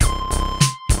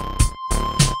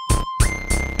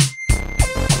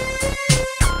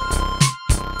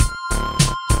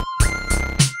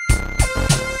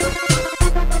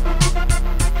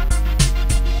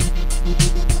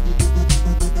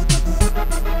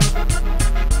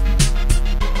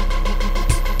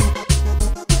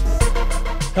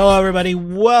Hello, everybody.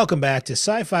 Welcome back to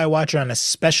Sci-Fi Watcher on a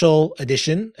special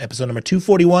edition, episode number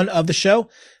 241 of the show.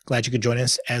 Glad you could join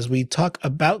us as we talk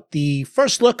about the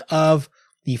first look of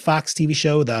the Fox TV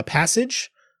show, The Passage.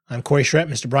 I'm Corey Schrett.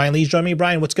 Mr. Brian Lee's joining me.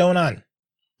 Brian, what's going on?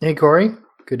 Hey, Corey.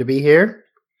 Good to be here.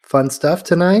 Fun stuff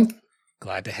tonight.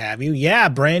 Glad to have you. Yeah,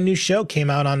 brand new show came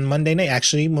out on Monday night.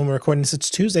 Actually, when we're recording this, it's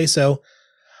Tuesday. So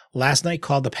last night,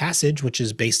 called The Passage, which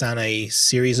is based on a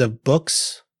series of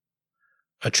books.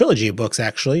 A trilogy of books,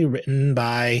 actually, written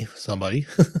by somebody.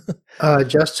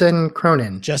 Justin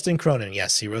Cronin. Justin Cronin,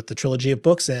 yes. He wrote the trilogy of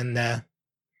books, and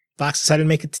Fox decided to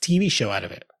make a TV show out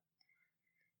of it.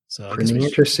 So I guess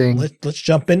interesting. Let's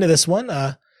jump into this one.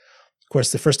 Of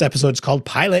course, the first episode is called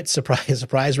Pilot, surprise,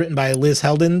 surprise, written by Liz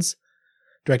Heldens,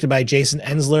 directed by Jason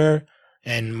Ensler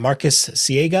and Marcus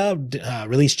Siega,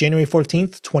 released January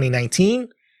 14th, 2019,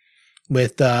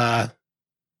 with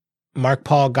Mark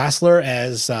Paul Gosselaar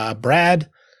as Brad,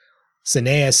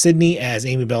 Sanaa Sidney as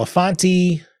Amy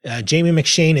Belafonte, Jamie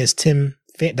McShane as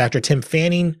Dr. Tim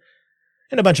Fanning,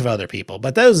 and a bunch of other people.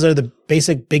 But those are the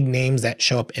basic big names that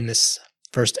show up in this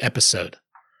first episode.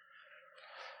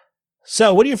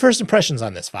 So what are your first impressions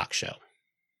on this Fox show?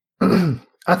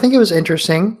 I think it was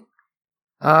interesting.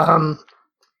 I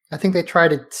think they try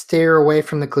to steer away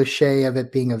from the cliche of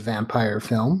it being a vampire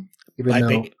film.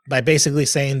 By basically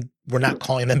saying we're not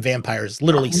calling them vampires,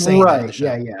 literally saying that in the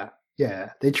show. Yeah.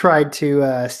 They tried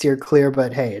to steer clear,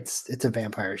 but hey, it's a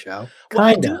vampire show.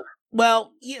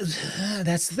 Well, yeah,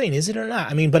 that's the thing, is it or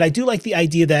not? I mean, but I do like the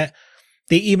idea that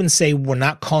they even say we're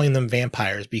not calling them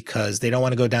vampires because they don't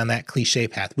want to go down that cliche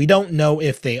path. We don't know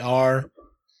if they are.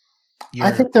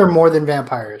 I think they're more than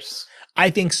vampires. I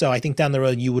think so. I think down the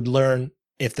road you would learn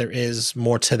if there is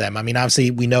more to them. I mean, obviously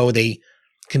we know they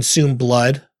consume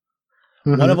blood.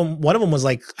 Mm-hmm. One of them was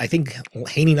like, I think,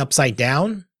 hanging upside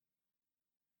down.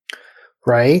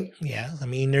 Right. Yeah. I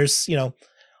mean, there's, a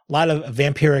lot of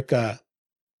vampiric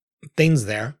things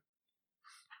there.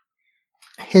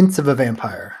 Hints of a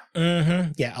vampire.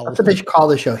 Mm-hmm. Yeah. That's what they should call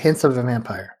the show. Hints of a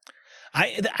vampire.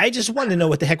 I just wanted to know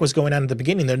what the heck was going on at the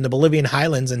beginning. They're in the Bolivian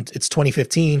highlands and it's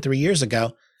 2015, 3 years ago.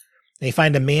 And they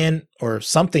find a man or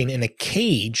something in a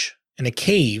cage, in a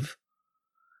cave.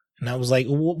 And I was like,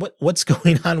 what's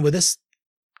going on with this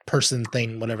person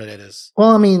thing, whatever that is?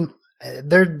 Well, I mean,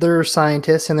 they're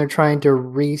scientists and they're trying to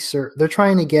research. They're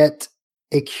trying to get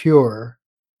a cure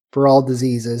for all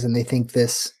diseases, and they think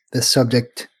this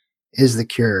subject is the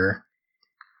cure.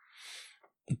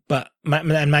 But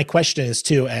my question is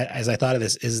too, as I thought of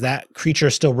this, is that creature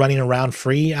still running around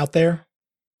free out there?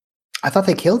 I thought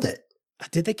they killed it.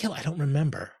 Did they kill? I don't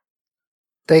remember.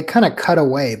 They kind of cut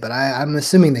away, but I'm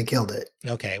assuming they killed it.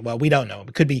 Okay, well, we don't know.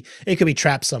 It could be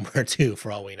trapped somewhere too,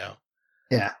 for all we know.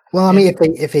 Yeah. Well, I mean,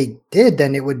 if they did,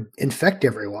 then it would infect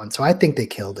everyone. So I think they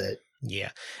killed it.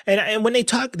 Yeah, and when they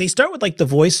talk, they start with like the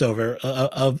voiceover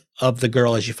of the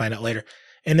girl, as you find out later,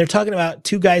 and they're talking about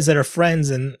two guys that are friends,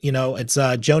 and it's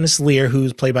Jonas Lear,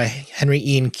 who's played by Henry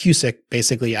Ian Cusick.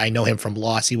 Basically, I know him from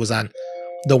Lost. He was on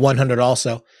The 100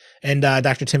 also, and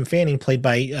Dr. Tim Fanning, played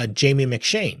by Jamie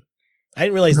McShane. I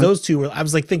didn't realize those two were. I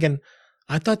was like thinking,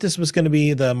 I thought this was going to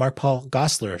be the Mark Paul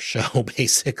Gosselaar show,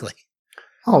 basically.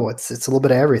 Oh, it's a little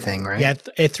bit of everything, right? Yeah,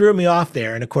 it threw me off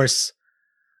there, and of course,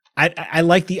 I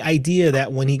like the idea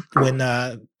that when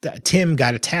Tim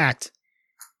got attacked,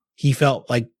 he felt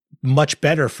like much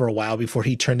better for a while before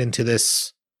he turned into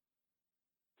this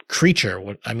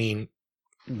creature. I mean,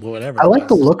 whatever. I like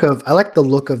the look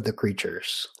of the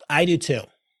creatures. I do too.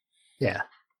 Yeah,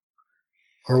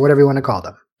 or whatever you want to call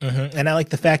them. Mm-hmm. And I like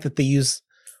the fact that they use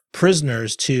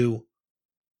prisoners to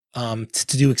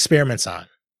do experiments on,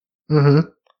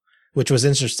 which was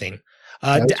interesting.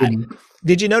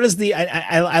 Did you notice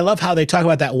I love how they talk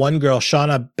about that one girl,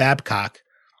 Shauna Babcock,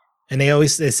 and they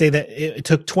say that it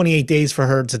took 28 days for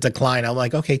her to decline. I'm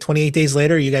like, okay, 28 days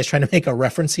later, are you guys trying to make a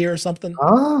reference here or something?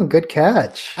 Oh, good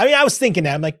catch. I mean, I was thinking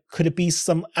that. I'm like, could it be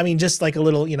just like a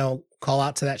little, call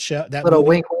out to that show? That little movie?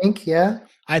 Wink, wink, yeah.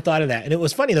 I thought of that. And it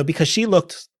was funny, though, because she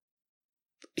looked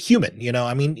human,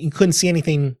 I mean, you couldn't see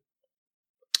anything.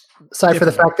 Aside from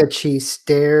the fact that she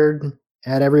stared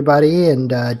at everybody and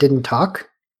didn't talk.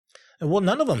 Well,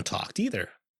 none of them talked either.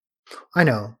 I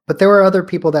know, but there were other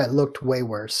people that looked way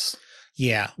worse.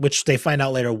 Yeah, which they find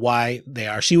out later why they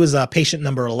are. She was patient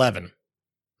number 11,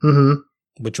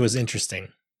 which was interesting.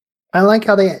 I like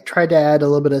how they tried to add a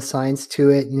little bit of science to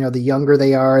it. The younger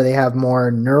they are, they have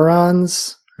more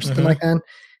neurons or something like that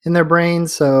in their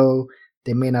brains, so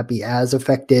they may not be as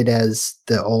affected as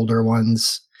the older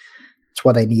ones. That's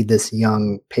why they need this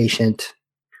young patient,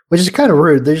 which is kind of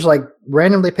rude. They just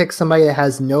randomly pick somebody that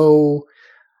has no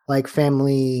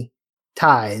family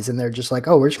ties, and they're just like,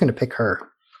 oh, we're just going to pick her.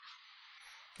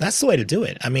 That's the way to do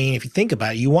it. I mean, if you think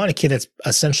about it, you want a kid that's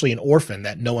essentially an orphan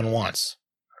that no one wants.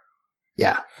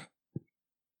 Yeah.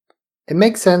 It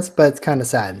makes sense, but it's kind of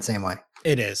sad in the same way.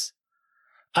 It is.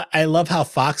 I love how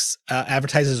Fox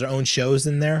advertises their own shows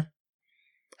in there.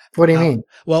 What do you mean?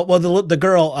 Well, the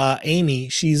girl, Amy,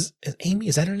 is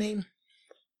that her name?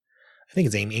 I think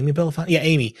it's Amy. Amy Belafonte? Yeah,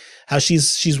 Amy. How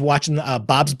she's watching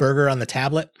Bob's Burger on the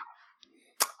tablet.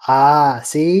 Ah,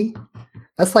 see?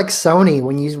 That's like Sony.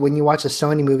 When you watch a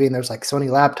Sony movie and there's like Sony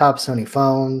laptops, Sony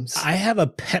phones. I have a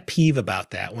pet peeve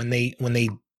about that when they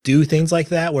do things like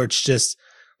that, where it's just,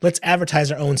 let's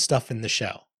advertise our own stuff in the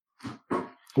show.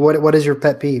 What is your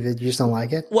pet peeve? You just don't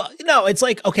like it? Well, no, it's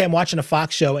like, okay, I'm watching a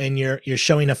Fox show and you're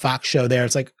showing a Fox show there.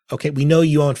 It's like, okay, we know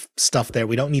you own stuff there.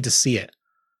 We don't need to see it.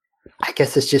 I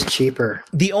guess it's just cheaper.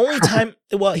 The only time,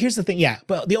 well, here's the thing. Yeah.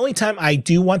 But the only time I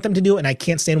do want them to do it, and I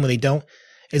can't stand when they don't,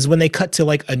 is when they cut to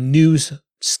like a news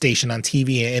station on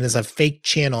TV and it's a fake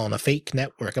channel and a fake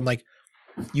network. I'm like,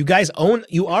 you guys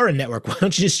you are a network. Why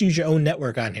don't you just use your own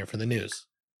network on here for the news?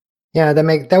 Yeah,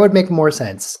 that would make more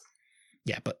sense.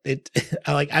 Yeah, but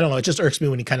I don't know. It just irks me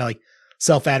when you kind of like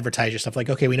self-advertise yourself. Like,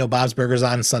 okay, we know Bob's Burgers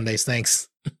on Sundays. Thanks.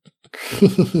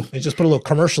 They just put a little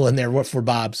commercial in there for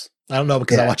Bob's. I don't know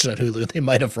because I watch it on Hulu. They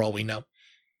might have, for all we know.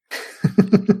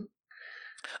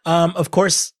 Of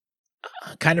course,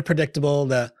 kind of predictable.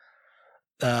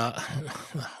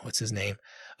 What's his name?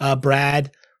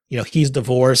 Brad. He's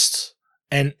divorced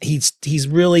and he's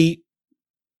really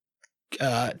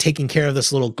taking care of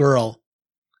this little girl.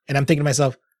 And I'm thinking to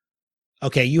myself,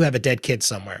 okay, you have a dead kid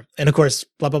somewhere. And of course,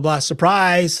 blah, blah, blah,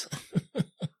 surprise.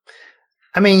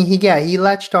 I mean, he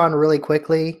latched on really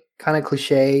quickly, kind of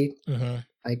cliche. Mm-hmm.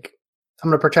 Like, I'm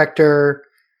going to protect her,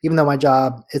 even though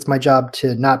it's my job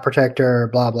to not protect her,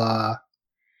 blah, blah.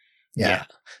 Yeah.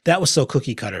 That was so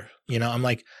cookie cutter. I'm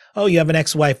like, oh, you have an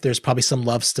ex-wife. There's probably some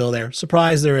love still there.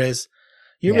 Surprise, there is.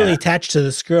 You're really attached to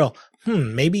this girl.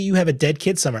 Maybe you have a dead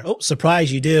kid somewhere. Oh,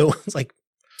 surprise, you do. It's like,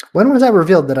 when was that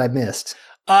revealed that I missed?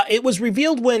 It was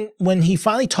revealed when he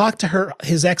finally talked to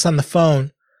his ex on the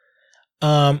phone.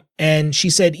 And she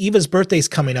said, Eva's birthday's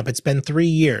coming up. It's been 3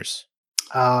 years.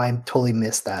 Oh, I totally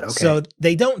missed that. Okay. So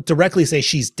they don't directly say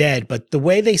she's dead, but the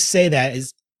way they say that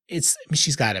is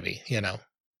she's gotta be,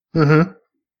 Mm-hmm.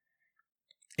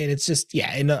 And it's just,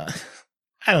 and I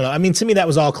don't know. I mean, to me, that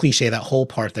was all cliche. That whole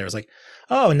part there was like,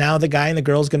 oh, now the guy and the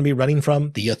girl's going to be running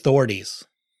from the authorities.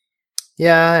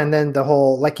 Yeah. And then the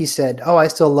whole, like you said, oh, I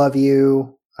still love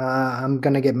you. I'm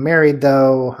going to get married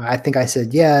though. I think I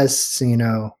said yes,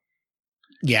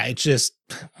 Yeah. It's just,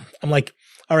 I'm like,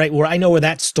 all right, well, I know where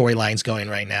that storyline's going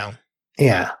right now.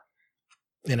 Yeah.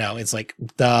 It's like,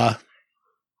 duh.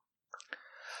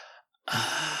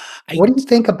 What do you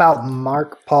think about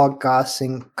Mark Paul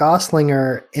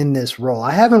Gosselaar in this role?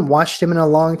 I haven't watched him in a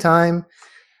long time.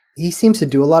 He seems to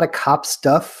do a lot of cop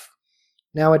stuff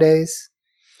nowadays.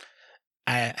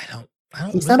 I don't.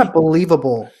 He's not a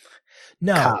believable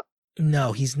cop.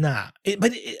 No, he's not.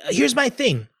 But here's my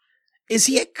thing: is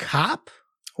he a cop?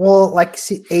 Well, like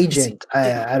agent.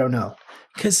 I don't know.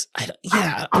 Because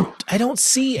I don't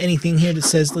see anything here that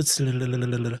says let's.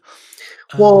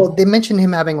 Well, they mentioned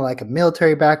him having like a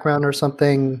military background or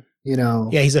something, Yeah,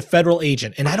 he's a federal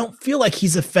agent, and I don't feel like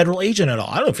he's a federal agent at all.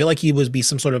 I don't feel like he would be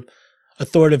some sort of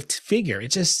authoritative figure. It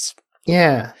just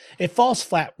it falls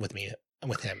flat with me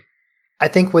with him. I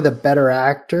think with a better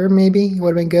actor, maybe he would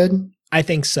have been good. I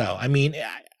think so. I mean,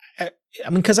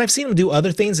 because I've seen him do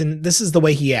other things, and this is the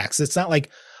way he acts. It's not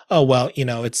like, oh well,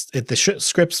 the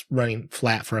script's running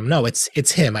flat for him. No,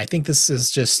 it's him. I think this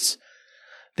is just.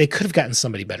 They could have gotten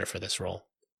somebody better for this role.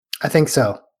 I think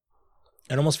so.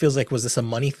 It almost feels like, was this a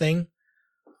money thing?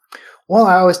 Well,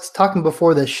 I was talking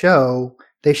before the show.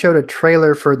 They showed a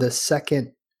trailer for the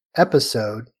second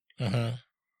episode. Mm-hmm.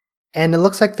 And it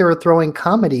looks like they were throwing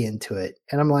comedy into it.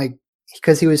 And I'm like,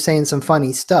 because he was saying some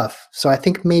funny stuff. So I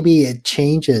think maybe it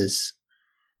changes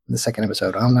in the second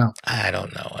episode. I don't know. I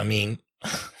don't know. I mean,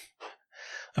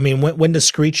 when does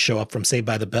Screech show up from Saved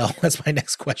by the Bell? That's my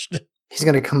next question. He's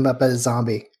going to come up as a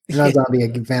zombie. He's not a zombie, a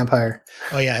vampire.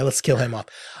 Oh, yeah. Let's kill him off.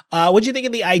 What do you think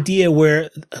of the idea where,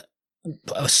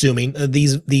 assuming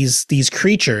these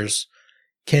creatures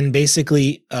can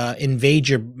basically invade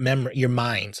your memory, your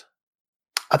mind?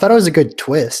 I thought it was a good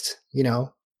twist. They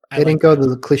didn't go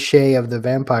the cliche of the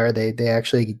vampire. They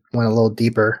actually went a little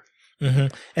deeper. Mm-hmm.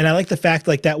 And I like the fact,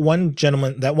 like that one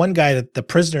gentleman, that one guy, the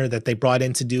prisoner that they brought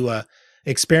in to do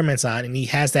experiments on, and he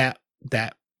has that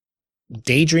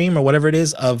daydream or whatever it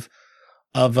is of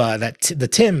the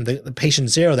Tim, the patient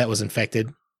zero that was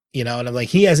infected, and I'm like,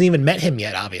 he hasn't even met him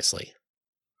yet, obviously.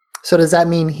 So does that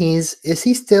mean is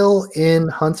he still in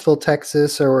Huntsville,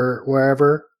 Texas, or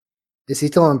wherever? Is he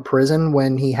still in prison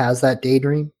when he has that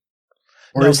daydream,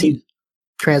 or No, is he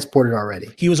transported already?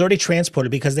 he was already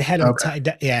transported because they had him Okay.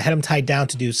 tied. Had him tied down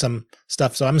to do some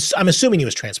stuff. So I'm assuming he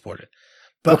was transported,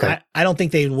 but Okay. I don't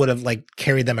think they would have like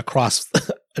carried them across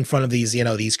in front of these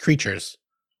these creatures.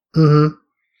 Mm-hmm.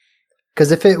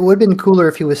 Because if it would have been cooler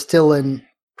if he was still in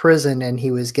prison and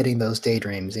he was getting those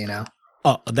daydreams,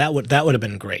 Oh, that would have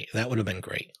been great. That would have been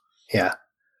great. Yeah.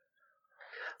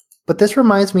 But this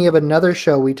reminds me of another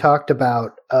show we talked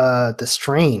about, The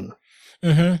Strain.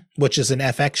 Mm-hmm. Which is an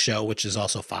FX show, which is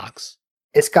also Fox.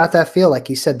 It's got that feel, like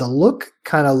you said. The look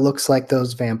kind of looks like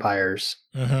those vampires.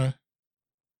 Mm-hmm.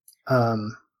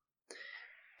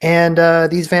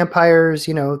 And these vampires,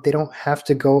 they don't have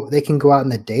to go. They can go out in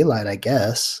the daylight, I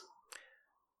guess.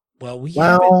 Well, we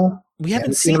we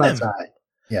haven't seen them outside.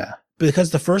 Yeah,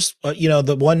 because the first,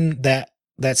 the one that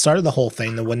started the whole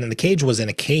thing, the one in the cage, was in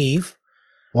a cave.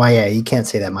 Why? Yeah, you can't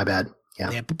say that. My bad.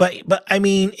 Yeah, but I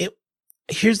mean,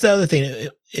 here's the other thing.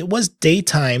 It was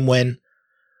daytime when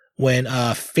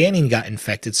Fanning got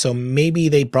infected, so maybe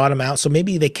they brought him out. So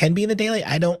maybe they can be in the daylight.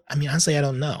 Honestly, I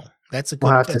don't know. That's a good.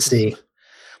 We'll have to see.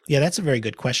 Yeah, that's a very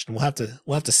good question. We'll have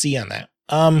to see on that.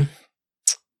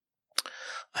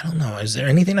 I don't know. Is there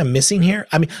anything I'm missing here?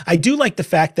 I mean, I do like the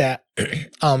fact that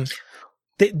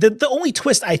the only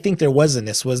twist I think there was in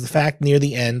this was the fact near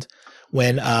the end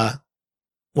when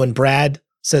Brad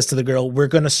says to the girl, "We're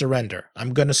going to surrender.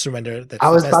 I'm going to surrender." I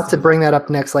was about to bring that up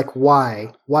next. Like,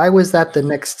 why? Why was that the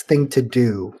next thing to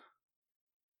do?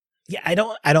 Yeah, I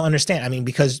don't understand. I mean,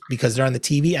 because they're on the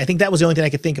TV. I think that was the only thing I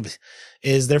could think of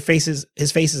is their faces,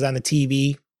 his face is on the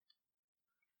TV.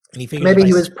 And maybe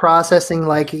he was processing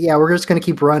like, yeah, we're just going to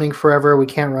keep running forever. We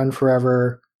can't run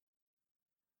forever.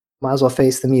 Might as well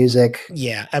face the music.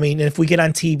 Yeah. I mean, if we get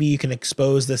on TV, you can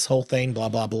expose this whole thing, blah,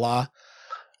 blah, blah.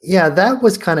 Yeah, that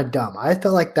was kind of dumb. I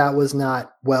felt like that was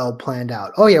not well planned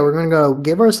out. Oh, yeah, we're going to go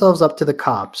give ourselves up to the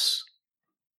cops.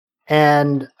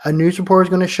 And a news reporter is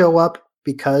going to show up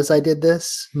because I did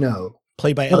this? No.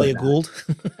 Played by Elliot Gould.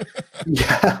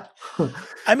 Yeah.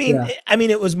 I mean,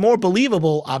 it was more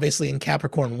believable, obviously, in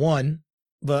Capricorn 1.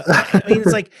 But I mean,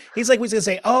 it's like he's going to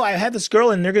say, "Oh, I had this girl,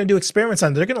 and they're going to do experiments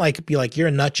on. They're going to be like, you're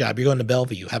a nut job. You're going to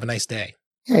Bellevue. Have a nice day."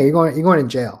 Yeah, you're going in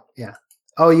jail. Yeah.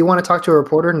 Oh, you want to talk to a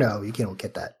reporter? No, you can't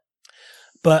get that.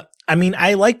 But I mean,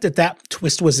 I liked that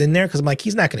twist was in there because I'm like,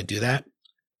 he's not going to do that.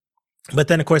 But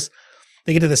then, of course,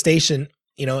 they get to the station,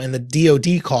 and the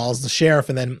DOD calls the sheriff,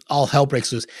 and then all hell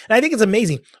breaks loose. And I think it's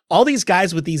amazing. All these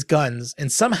guys with these guns,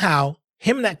 and somehow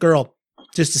him and that girl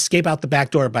just escape out the back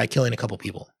door by killing a couple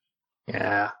people.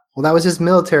 Yeah. Well, that was his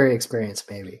military experience,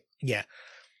 maybe. Yeah.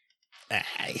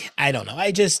 I don't know.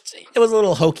 It was a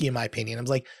little hokey in my opinion. I was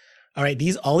like, all right,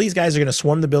 all these guys are going to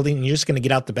swarm the building, and you're just going to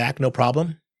get out the back, no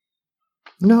problem.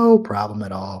 No problem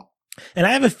at all. And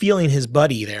I have a feeling his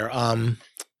buddy there,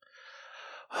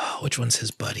 which one's his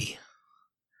buddy?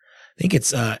 I think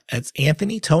it's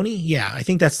Tony. Yeah, I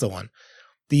think that's the one.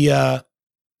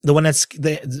 The one that's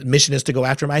the mission is to go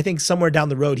after him. I think somewhere down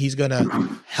the road he's gonna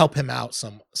help him out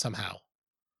somehow.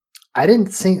 I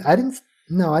didn't feel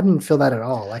that at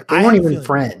all. Like they weren't even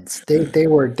friends. They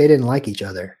didn't like each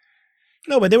other.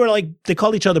 No, but they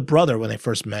called each other brother when they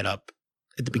first met up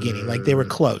at the beginning. Like they were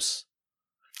close.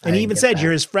 And he even said,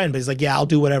 "You're his friend," but he's like, "Yeah, I'll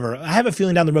do whatever." I have a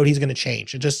feeling down the road he's going to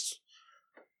change. It just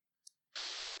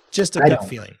a gut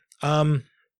feeling.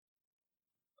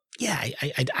 Yeah,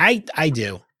 I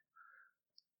do.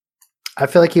 I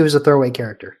feel like he was a throwaway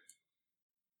character.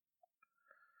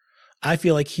 I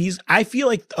feel like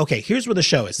okay, here's what the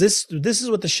show is. This is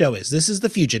what the show is. This is The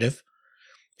Fugitive,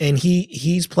 and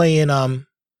he's playing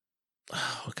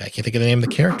okay, I can't think of the name of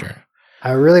the character.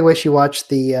 I really wish you watched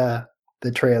the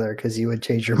trailer because you would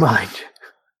change your mind.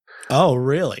 Oh,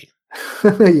 really?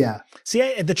 Yeah.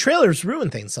 See, the trailers ruin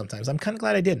things sometimes. I'm kind of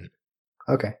glad I didn't.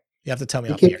 Okay. You have to tell me.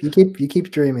 You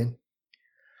keep dreaming.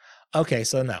 Okay,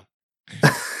 so no.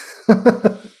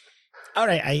 All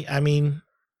right. I mean,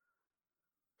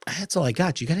 that's all I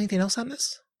got. You got anything else on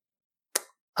this?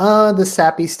 The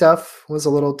sappy stuff was a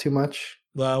little too much.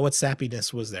 Well, what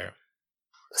sappiness was there?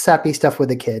 Sappy stuff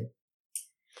with a kid.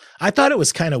 I thought it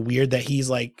was kind of weird that he's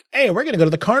like, "Hey, we're gonna go to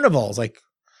the carnivals." Like,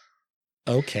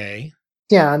 okay.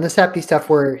 Yeah, and the sappy stuff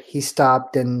where he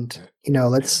stopped and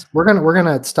we're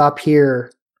gonna stop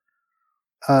here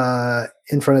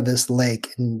in front of this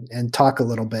lake and talk a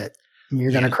little bit. And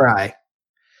you're gonna cry.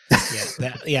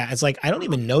 Yeah, it's like, I don't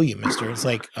even know you, mister. It's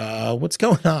like, what's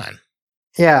going on?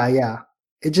 Yeah.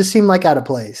 It just seemed like out of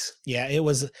place. Yeah, it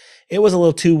was a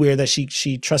little too weird that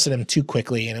she trusted him too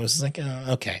quickly, and it was like,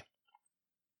 okay.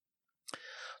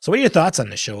 So what are your thoughts on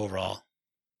the show overall?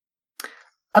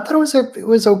 I thought it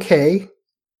was okay.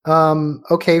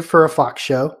 Okay for a Fox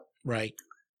show. Right.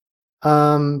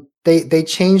 They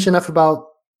changed enough about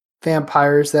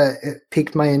vampires that it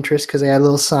piqued my interest because they had a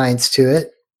little science to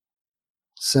it.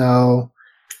 So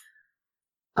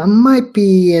I might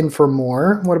be in for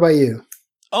more. What about you?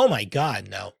 Oh my God,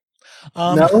 no.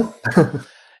 No?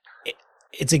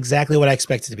 It's exactly what I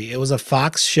expected to be. It was a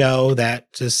Fox show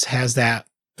that just has that.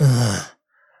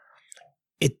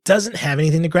 It doesn't have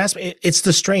anything to grasp. It's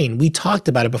the strain. We talked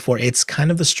about it before. It's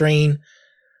kind of the strain.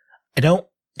 I don't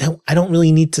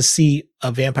really need to see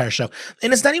a vampire show,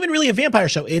 and it's not even really a vampire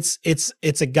show. It's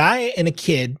a guy and a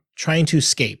kid trying to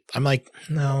escape. I'm like,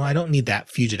 no, I don't need that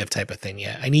fugitive type of thing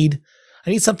yet. I need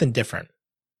something different.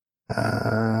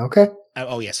 Okay.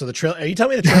 Oh yeah. So the trailer. Are you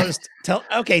telling me the trailer?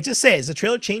 Okay, just say it. Is the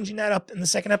trailer changing that up in the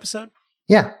second episode?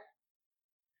 Yeah.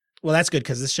 Well, that's good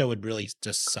because this show would really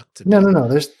just suck to. No.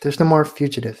 There's no more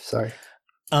fugitive. Sorry.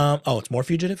 Oh, it's more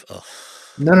fugitive. Oh.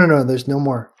 No. There's no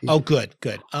more. Fugitive. Oh, good.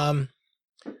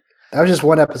 That was just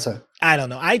one episode. I don't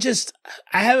know. I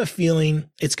have a feeling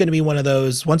it's going to be one of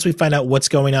those. Once we find out what's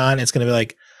going on, it's going to be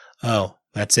like, oh,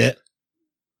 that's it.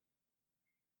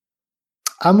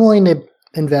 I'm willing to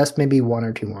invest maybe one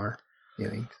or two more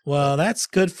viewings. Well, that's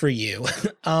good for you.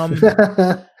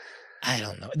 I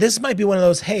don't know. This might be one of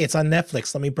those, hey, it's on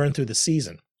Netflix. Let me burn through the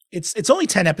season. It's only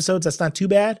 10 episodes. That's not too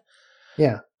bad.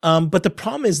 Yeah. But the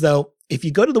problem is, though, if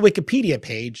you go to the Wikipedia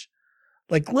page,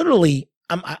 like literally,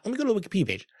 let me go to the Wikipedia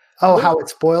page. Oh, how it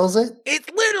spoils it?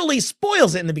 It literally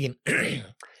spoils it in the beginning.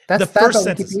 That's the first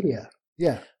sentence. Wikipedia.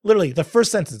 Yeah. Literally, the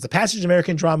first sentence, the passage of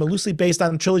American drama loosely based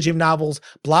on a trilogy of novels,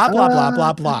 blah, blah, blah,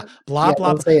 blah, blah, blah, blah.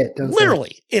 Don't say it.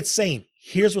 Literally, it's saying,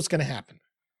 here's what's going to happen.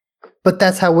 But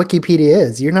that's how Wikipedia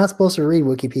is. You're not supposed to read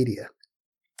Wikipedia.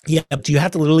 Yeah, but do you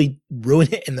have to literally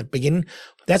ruin it in the beginning?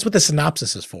 That's what the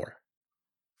synopsis is for.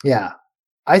 Yeah.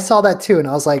 I saw that too, and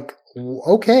I was like,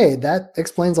 okay, that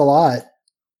explains a lot.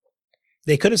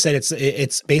 They could have said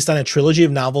it's based on a trilogy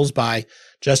of novels by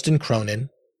Justin Cronin,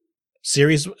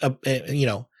 series, about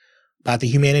the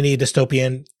humanity,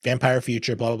 dystopian, vampire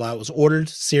future, blah, blah, blah. It was ordered,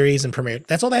 series, and premiered.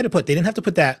 That's all they had to put. They didn't have to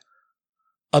put that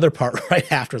other part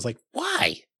right after. It's like,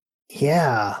 why?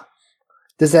 Yeah.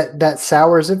 Does that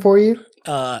sours it for you?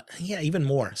 Yeah, even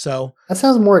more. So that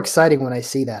sounds more exciting when I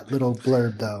see that little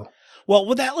blurb, though. Well,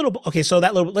 with that little, okay, so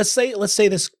that little, let's say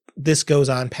this goes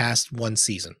on past one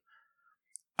season.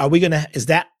 Is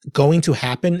that going to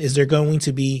happen? Is there going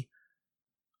to be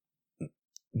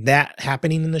that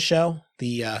happening in the show?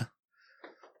 I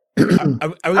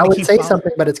would say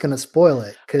something, but it's going to spoil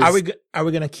it. Are we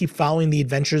going to keep following the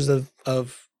adventures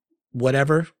of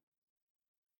whatever?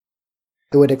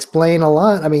 It would explain a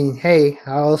lot. I mean, hey,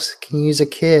 how else can you use a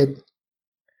kid?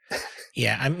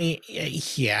 Yeah, I mean,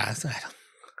 yeah.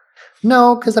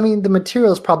 No, because I mean, the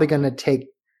material is probably going to take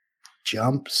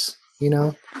jumps.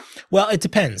 Well, it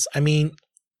depends. I mean,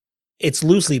 it's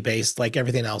loosely based like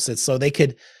everything else. It's so they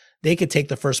could take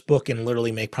the first book and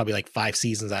literally make probably like 5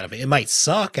 seasons out of it. It might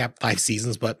suck at 5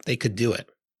 seasons, but they could do it.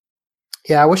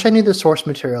 Yeah, I wish I knew the source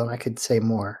material and I could say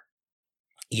more.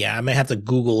 Yeah, I might have to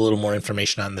Google a little more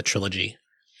information on the trilogy.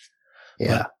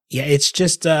 Yeah. But yeah, it's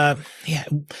just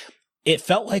it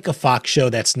felt like a Fox show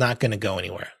that's not going to go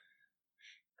anywhere.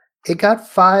 It got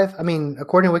according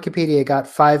to Wikipedia, it got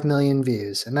 5 million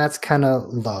views, and that's kind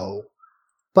of low.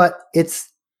 But it's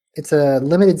a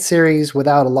limited series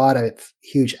without a lot of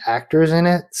huge actors in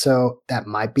it, so that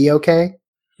might be okay.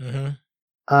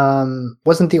 Mm-hmm.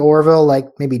 Wasn't the Orville like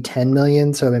maybe 10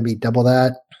 million, so maybe double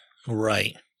that?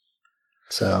 Right.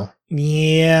 So.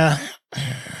 Yeah.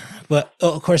 But,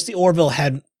 of course, the Orville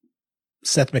had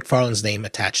Seth MacFarlane's name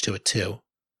attached to it, too.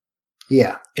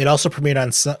 Yeah. It also premiered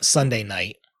on Sunday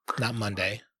night. Not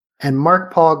Monday. And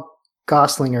Mark Paul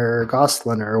Gosliner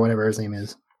or whatever his name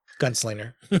is.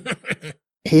 Gunslinger.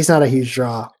 He's not a huge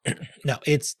draw. No,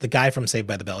 it's the guy from Saved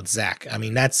by the Bell. It's Zach. I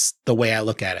mean, that's the way I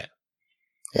look at it.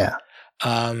 Yeah.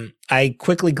 I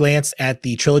quickly glanced at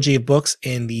the trilogy of books.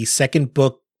 In the second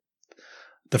book,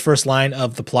 the first line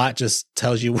of the plot just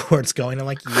tells you where it's going. I'm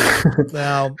like, yeah,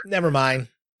 no, never mind.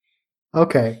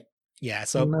 Okay. Yeah.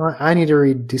 So I need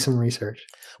to do some research.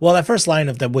 Well, that first line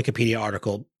of the Wikipedia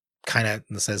article kind of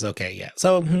says, okay, yeah.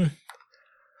 So,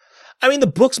 I mean, the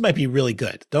books might be really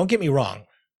good. Don't get me wrong.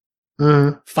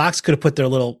 Mm-hmm. Fox could have put their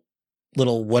little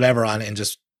whatever on it and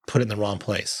just put it in the wrong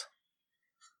place.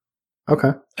 Okay.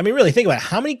 I mean, really think about it.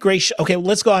 How many great okay,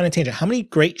 let's go on a tangent. How many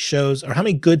great shows or how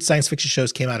many good science fiction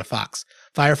shows came out of Fox?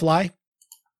 Firefly?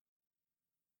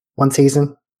 1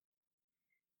 season.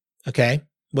 Okay.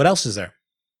 What else is there?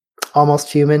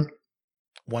 Almost Human.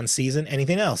 1 season.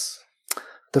 Anything else?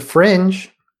 The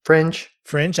Fringe. Fringe,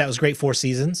 Fringe, that was great. 4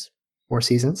 seasons, 4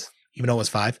 seasons. even though it was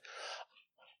 5.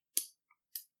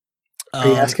 Are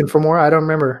you asking for more? I don't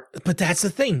remember. But that's the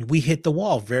thing. We hit the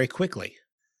wall very quickly.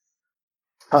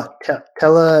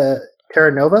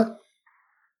 Terra Nova?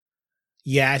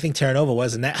 Yeah, I think Terra Nova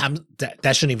was, and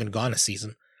that shouldn't even gone a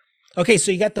season. Okay,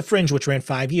 so you got The Fringe, which ran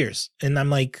 5 years, and I'm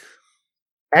like,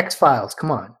 X-Files,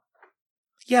 come on.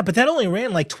 yeah, but that only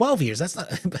ran like 12 years. That's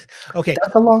not okay.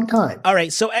 That's a long time. All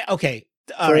right, so okay,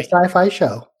 all for right. a sci-fi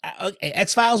show. Okay,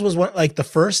 X-Files was one like the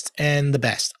first and the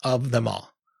best of them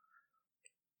all.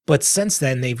 But since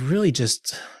then, they've really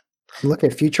just look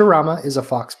at Futurama is a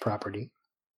Fox property.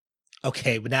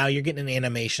 Okay, but now you're getting an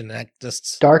animation that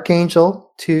just Dark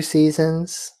Angel, 2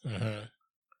 seasons.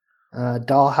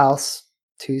 Dollhouse,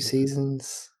 2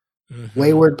 seasons.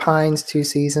 Wayward Pines, 2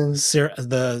 seasons.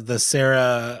 The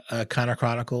Sarah Connor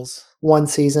Chronicles, 1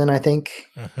 season, I think.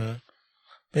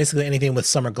 Basically, anything with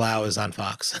Summer Glau is on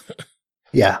Fox.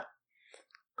 Yeah.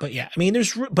 But yeah, I mean,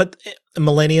 but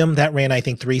Millennium, that ran, I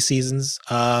think, 3 seasons.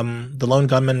 The Lone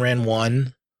Gunman ran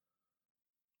 1.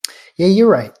 Yeah, you're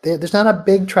right. There's not a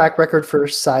big track record for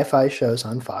sci-fi shows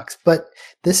on Fox, but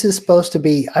this is supposed to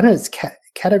be, I don't know, it's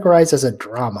categorized as a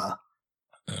drama.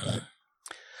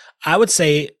 I would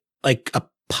say like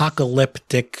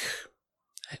apocalyptic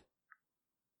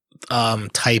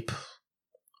type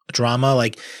drama.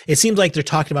 Like it seems like they're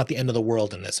talking about the end of the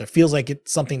world in this. It feels like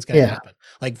something's going to happen,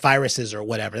 like viruses or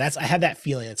whatever. I have that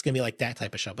feeling it's going to be like that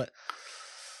type of show. But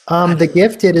The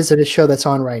Gifted is a show that's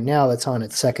on right now. That's on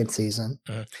its 2nd season.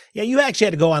 Yeah, you actually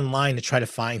had to go online to try to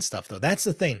find stuff, though. That's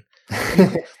the thing.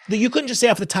 You couldn't just say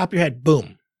off the top of your head,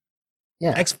 boom.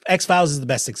 Yeah. X-Files is the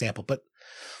best example, but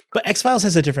X-Files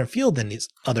has a different feel than these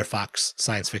other Fox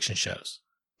science fiction shows.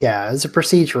 Yeah, it's a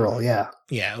procedural. Yeah.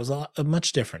 Yeah, it was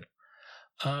much different.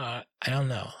 I don't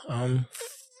know.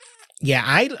 Yeah,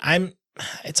 I'm.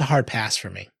 It's a hard pass for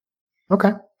me.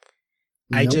 Okay.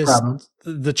 No problem.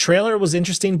 The trailer was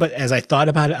interesting, but as I thought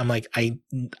about it, I'm like, I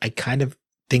kind of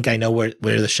think I know where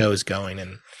the show is going,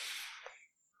 and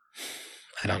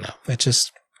I don't know. It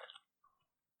just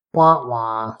wah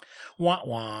wah wah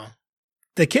wah.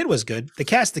 The kid was good. They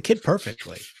cast the kid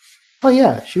perfectly. Oh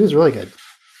yeah, she was really good.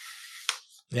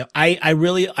 Yeah, I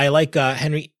like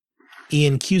Henry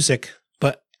Ian Cusick,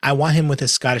 but I want him with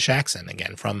his Scottish accent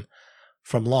again from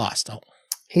Lost. Oh.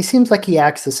 He seems like he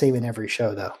acts the same in every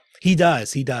show, though. He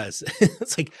does.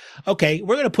 It's like, okay,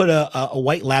 we're going to put a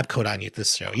white lab coat on you at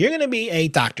this show. You're going to be a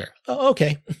doctor. Oh,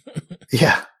 okay.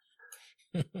 Yeah.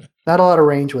 Not a lot of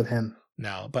range with him.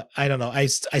 No, but I don't know. I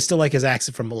still like his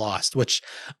accent from Lost, which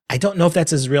I don't know if that's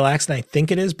his real accent. I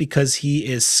think it is because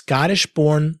he is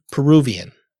Scottish-born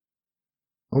Peruvian.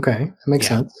 Okay, that makes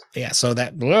sense. Yeah, so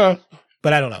that,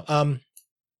 but I don't know.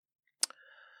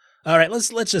 All right, let's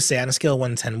just say on a scale of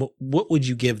 1 to 10, what would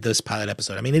you give this pilot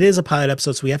episode? I mean, it is a pilot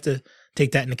episode, so we have to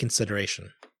take that into consideration.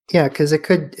 Yeah, because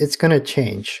it's going to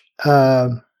change.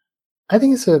 I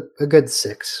think it's a good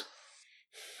 6.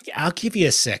 Yeah, I'll give you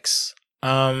a 6.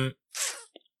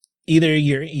 Either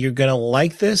you're going to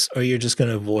like this or you're just going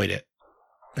to avoid it.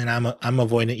 And I'm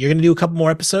avoiding it. You're going to do a couple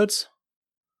more episodes?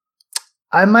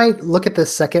 I might look at the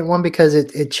second one because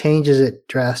it changes it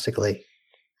drastically.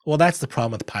 Well, that's the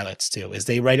problem with pilots too, is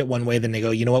they write it one way, then they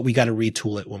go, you know what, we got to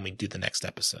retool it when we do the next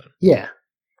episode. Yeah.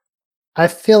 I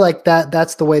feel like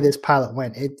that's the way this pilot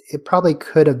went. It probably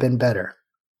could have been better.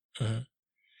 Mm-hmm.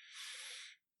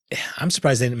 I'm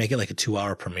surprised they didn't make it like a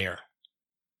 2-hour premiere.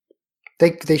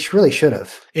 They really should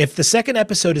have. If the second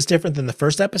episode is different than the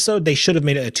first episode, they should have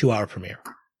made it a 2-hour premiere.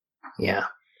 Yeah.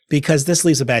 Because this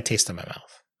leaves a bad taste in my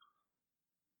mouth.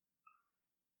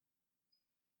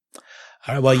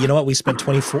 All right. Well, you know what? We spent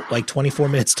 24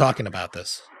 minutes talking about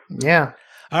this. Yeah.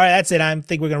 All right. That's it. I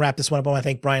think we're going to wrap this one up. I want to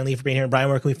thank Brian Lee for being here. Brian,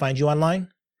 where can we find you online?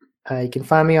 You can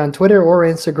find me on Twitter or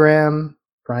Instagram,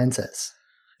 Brian Says.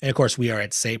 And of course, we are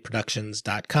at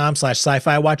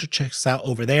sayproductions.com/sci-fi watcher. Check us out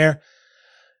over there.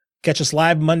 Catch us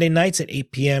live Monday nights at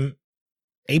 8 p.m.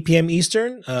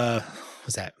 Eastern.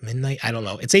 Was that midnight? I don't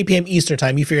know. It's 8 p.m. Eastern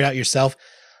time. You figure it out yourself.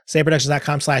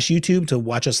 sayproductions.com/YouTube to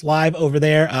watch us live over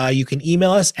there. You can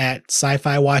email us at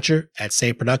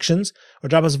sci-fi-watcher@sayproductions or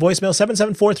drop us a voicemail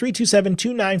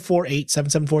 774-327-2948,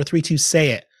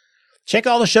 774-32-SAY-IT. Check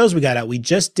all the shows we got out. We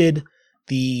just did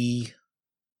the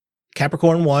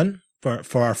Capricorn 1 for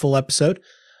our full episode.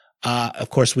 Of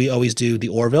course, we always do the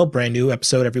Orville, brand new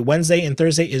episode every Wednesday, and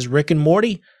Thursday is Rick and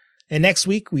Morty. And next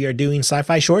week we are doing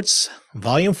Sci-Fi Shorts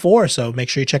Volume 4, so make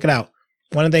sure you check it out.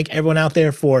 I want to thank everyone out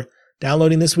there for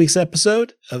downloading this week's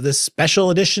episode of this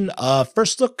special edition of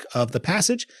First Look of The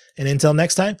Passage. And until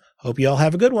next time, hope you all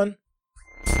have a good one.